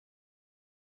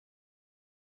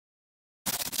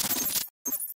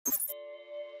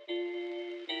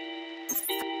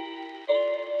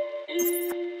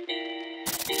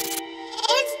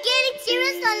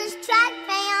this track,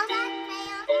 fam.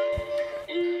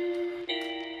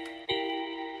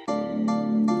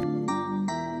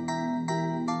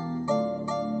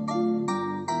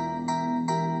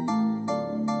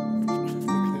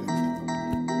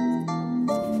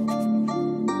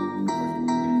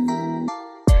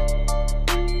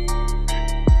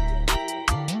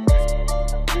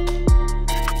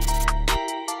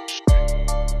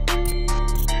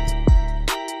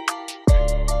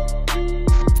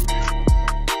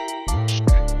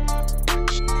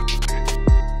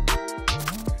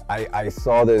 I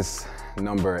saw this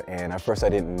number and at first I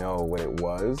didn't know what it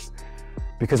was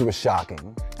because it was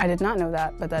shocking. I did not know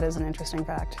that, but that is an interesting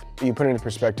fact. You put it into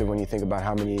perspective when you think about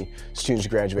how many students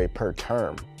graduate per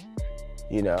term,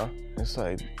 you know? It's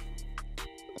like,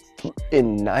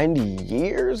 in 90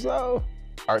 years though?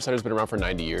 Art Center's been around for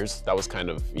 90 years. That was kind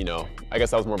of, you know, I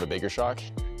guess that was more of a bigger shock.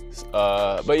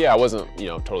 But yeah, I wasn't, you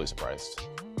know, totally surprised.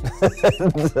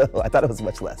 I thought it was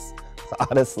much less,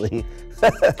 honestly.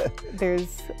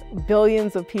 There's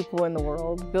billions of people in the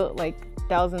world, like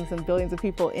thousands and billions of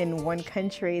people in one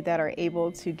country that are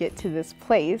able to get to this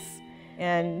place.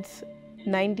 And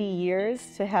 90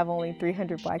 years to have only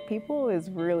 300 Black people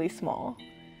is really small.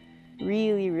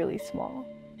 Really, really small.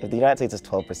 If the United States is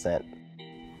 12%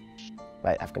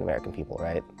 by African American people,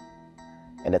 right?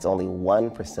 And it's only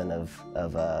 1%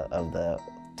 of the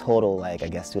total, like, I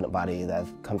guess, student body that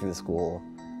have come through the school,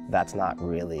 that's not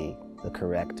really the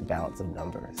correct balance of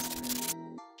numbers.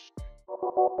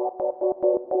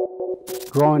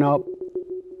 Growing up,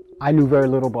 I knew very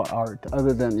little about art,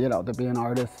 other than, you know, to be an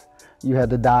artist, you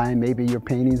had to die and maybe your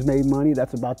paintings made money.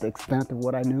 That's about the extent of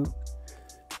what I knew.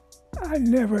 I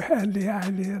never had the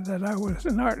idea that I was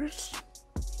an artist.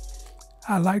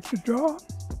 I like to draw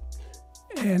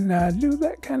and do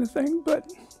that kind of thing,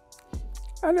 but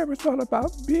I never thought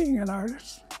about being an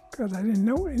artist because I didn't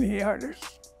know any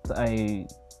artists. I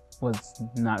was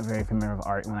not very familiar with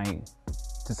art when I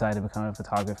decided to become a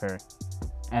photographer,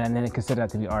 and I didn't consider that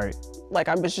to be art. Like,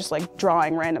 I was just like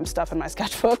drawing random stuff in my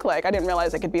sketchbook. Like, I didn't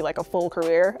realize it could be like a full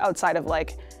career outside of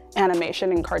like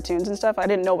animation and cartoons and stuff. I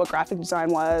didn't know what graphic design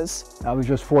was. I was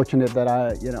just fortunate that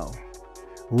I, you know,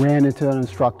 ran into an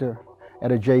instructor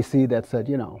at a JC that said,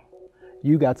 you know,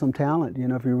 you got some talent, you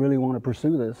know, if you really want to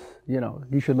pursue this, you know,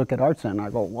 you should look at ArtCenter. I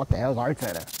go, what the hell is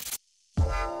ArtCenter?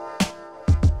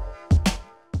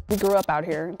 We grew up out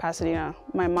here in Pasadena.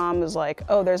 My mom was like,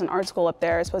 oh, there's an art school up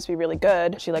there. It's supposed to be really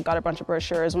good. She like got a bunch of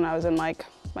brochures when I was in like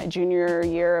my junior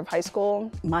year of high school.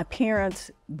 My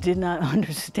parents did not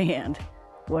understand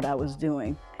what I was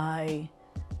doing. I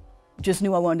just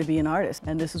knew I wanted to be an artist,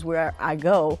 and this is where I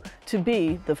go to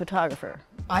be the photographer.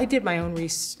 I did my own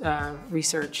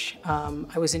research.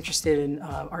 I was interested in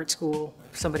art school.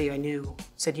 Somebody I knew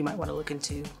said you might want to look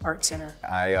into Art Center.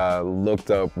 I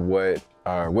looked up what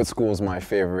schools my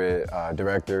favorite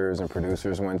directors and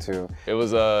producers went to. It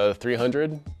was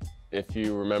 300, if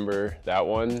you remember that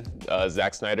one,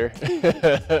 Zack Snyder.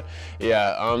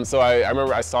 Yeah, so I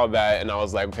remember I saw that and I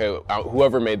was like, okay,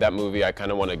 whoever made that movie, I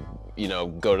kind of want to, you know,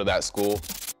 go to that school.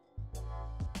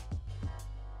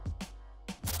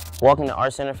 Walking to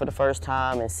Art Center for the first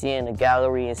time and seeing the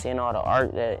gallery and seeing all the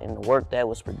art and the work that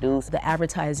was produced. The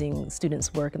advertising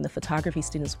students' work and the photography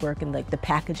students' work and like the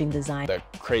packaging design. The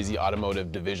crazy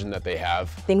automotive division that they have.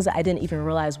 Things that I didn't even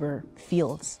realize were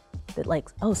fields. That like,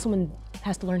 oh, someone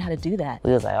has to learn how to do that.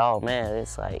 We was like, oh man,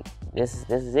 it's like, this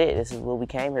is it. This is what we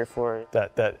came here for.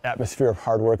 That atmosphere of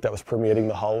hard work that was permeating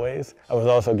the hallways, I was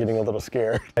also getting a little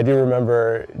scared. I do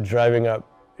remember driving up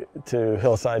to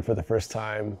Hillside for the first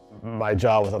time. My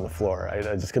jaw was on the floor. I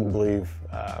just couldn't believe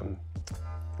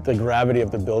the gravity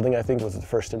of the building, I think, was the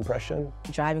first impression.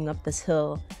 Driving up this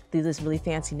hill through this really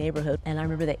fancy neighborhood, and I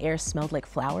remember the air smelled like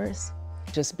flowers.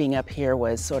 Just being up here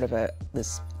was sort of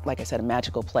like I said, a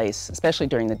magical place, especially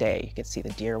during the day. You could see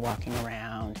the deer walking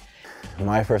around.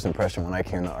 My first impression when I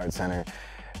came to Art Center,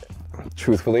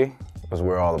 truthfully, was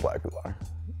where all the Black people are.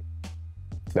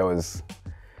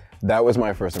 That was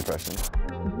my first impression.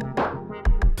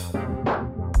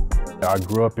 I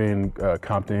grew up in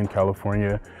Compton,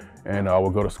 California, and I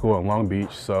would go to school in Long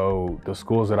Beach, so the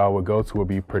schools that I would go to would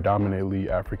be predominantly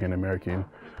African American.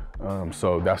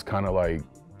 So that's kind of like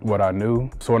what I knew.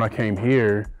 So when I came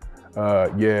here,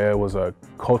 yeah, it was a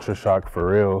culture shock for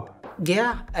real.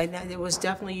 Yeah, it was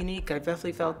definitely unique. I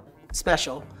definitely felt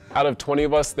special. Out of 20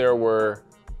 of us, there were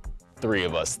 3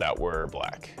 of us that were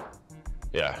Black.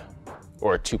 Yeah,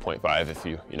 or 2.5 if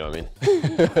you know what I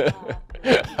mean.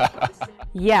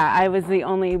 Yeah, I was the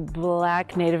only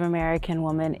Black Native American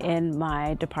woman in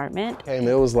my department. And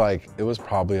it was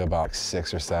probably about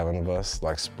 6 or 7 of us,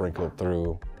 like sprinkled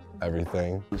through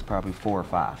everything. It was probably 4 or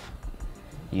 5.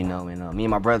 you know, and me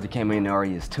and my brother came in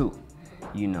areas too,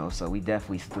 you know, so we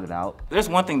definitely stood out. There's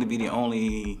one thing to be the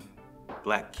only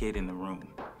black kid in the room,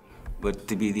 but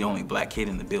to be the only black kid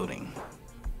in the building,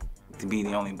 to be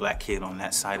the only black kid on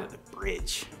that side of the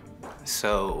bridge.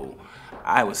 So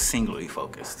I was singularly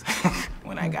focused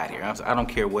when I got here. I don't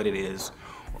care what it is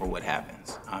or what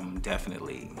happens. I'm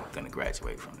definitely gonna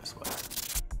graduate from this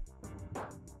place.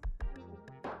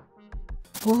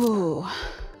 Ooh,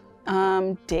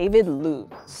 David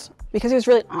Lutz. Because he was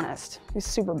really honest. He's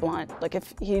super blunt. Like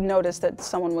if he noticed that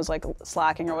someone was like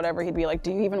slacking or whatever, he'd be like,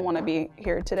 do you even want to be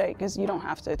here today? Because you don't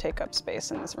have to take up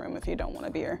space in this room if you don't want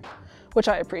to be here, which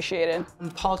I appreciated.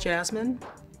 Paul Jasmine,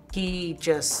 he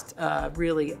just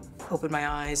really opened my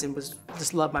eyes and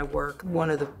just loved my work. One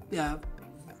of the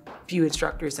few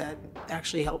instructors that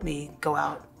actually helped me go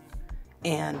out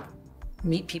and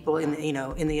meet people in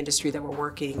the, in the industry that were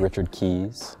working. Richard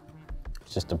Keys,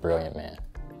 just a brilliant man.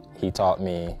 He taught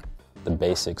me the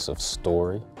basics of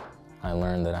story. I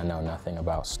learned that I know nothing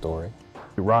about story.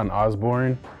 Ron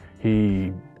Osborne,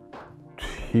 I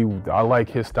like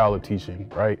his style of teaching,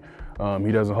 right?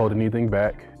 He doesn't hold anything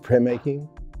back. Printmaking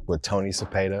with Tony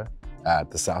Cepeda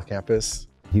at the South Campus.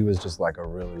 He was just like a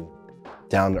really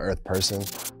down-to-earth person.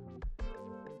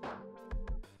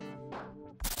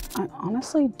 I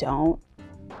honestly don't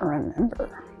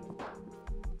remember.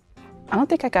 I don't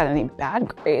think I got any bad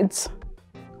grades.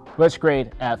 Which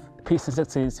grade? F.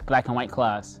 P60's black and white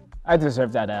class. I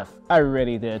deserved that F. I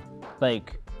really did.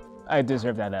 Like, I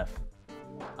deserved that F.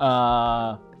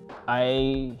 I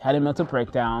had a mental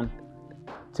breakdown,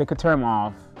 took a term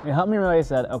off. It helped me realize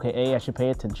that, okay, A, I should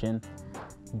pay attention.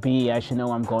 B, I should know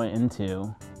what I'm going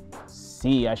into.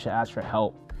 C, I should ask for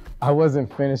help. I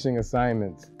wasn't finishing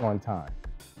assignments on time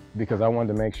because I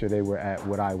wanted to make sure they were at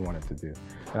what I wanted to do.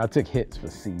 And I took hits for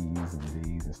C's and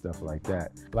D's and stuff like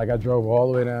that. Like I drove all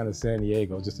the way down to San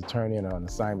Diego just to turn in an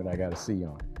assignment I got a C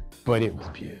on. But it was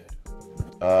beautiful.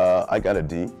 I got a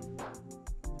D.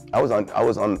 I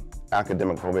was on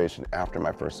academic probation after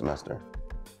my first semester.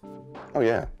 Oh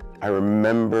yeah. I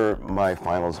remember my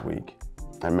finals week.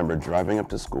 I remember driving up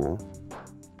to school.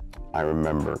 I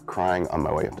remember crying on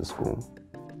my way up to school.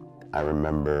 I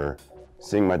remember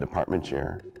seeing my department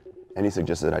chair, and he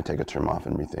suggested I take a term off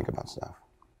and rethink about stuff.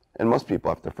 And most people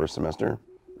after the first semester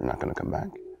are not going to come back.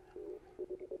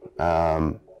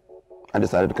 I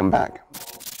decided to come back.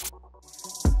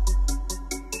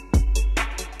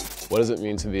 What does it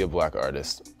mean to be a black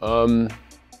artist? There's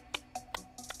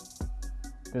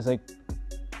like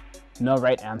no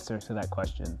right answer to that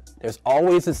question. There's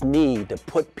always this need to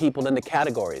put people into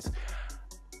categories.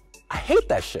 I hate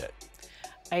that shit.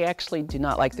 I actually do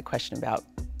not like the question about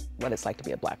what it's like to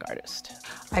be a black artist.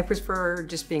 I prefer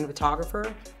just being a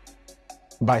photographer.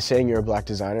 By saying you're a black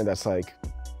designer, that's like,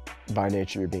 by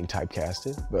nature, you're being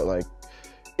typecasted. But like,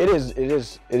 it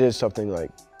is something like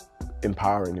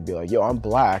empowering to be like, yo, I'm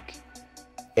black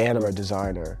and I'm a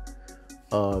designer.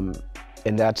 And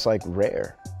that's like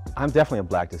rare. I'm definitely a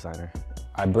black designer.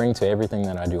 I bring to everything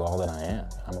that I do all that I am.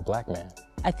 I'm a black man.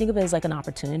 I think of it as like an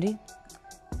opportunity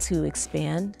to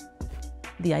expand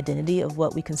the identity of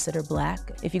what we consider black.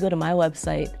 If you go to my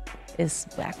website, it's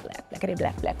black, black, black,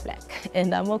 black, black, black,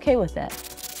 and I'm okay with that.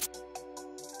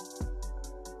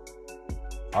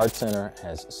 Art Center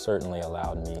has certainly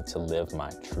allowed me to live my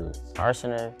truth. Art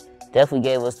Center definitely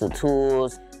gave us the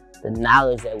tools, the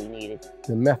knowledge that we needed.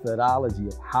 The methodology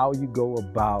of how you go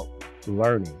about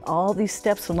learning. All these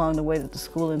steps along the way that the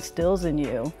school instills in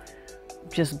you,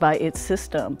 just by its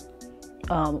system,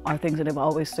 are things that have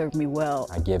always served me well.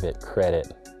 I give it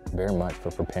credit very much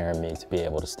for preparing me to be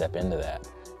able to step into that,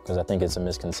 because I think it's a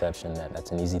misconception that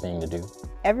that's an easy thing to do.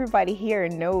 Everybody here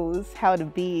knows how to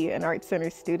be an Art Center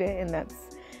student, and that's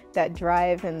that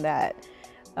drive and that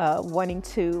wanting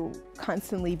to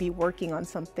constantly be working on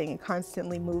something and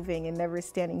constantly moving and never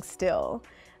standing still.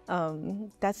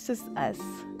 That's just us,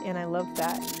 and I love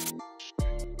that.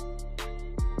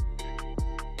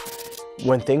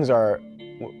 When things are,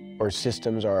 or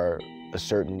systems are a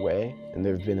certain way, and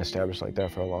they've been established like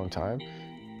that for a long time,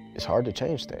 it's hard to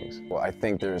change things. Well, I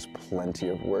think there's plenty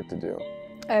of work to do.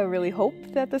 I really hope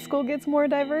that the school gets more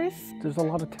diverse. There's a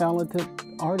lot of talented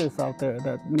artists out there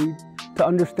that need to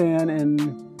understand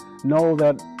and know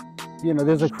that, you know,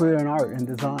 there's a career in art and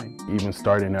design. Even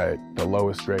starting at the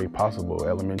lowest grade possible,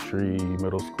 elementary,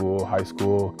 middle school, high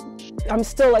school. I'm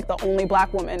still like the only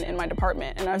black woman in my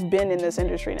department, and I've been in this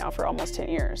industry now for almost 10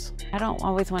 years. I don't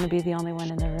always want to be the only one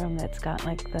in the room that's got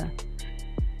like the,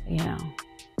 you know,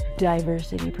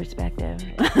 diversity perspective.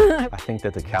 I think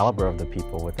that the caliber of the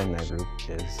people within that group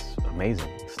is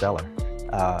amazing, stellar.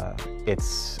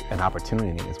 It's an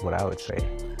opportunity is what I would say.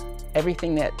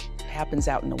 Everything that happens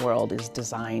out in the world is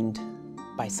designed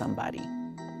by somebody.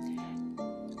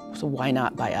 So why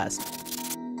not by us?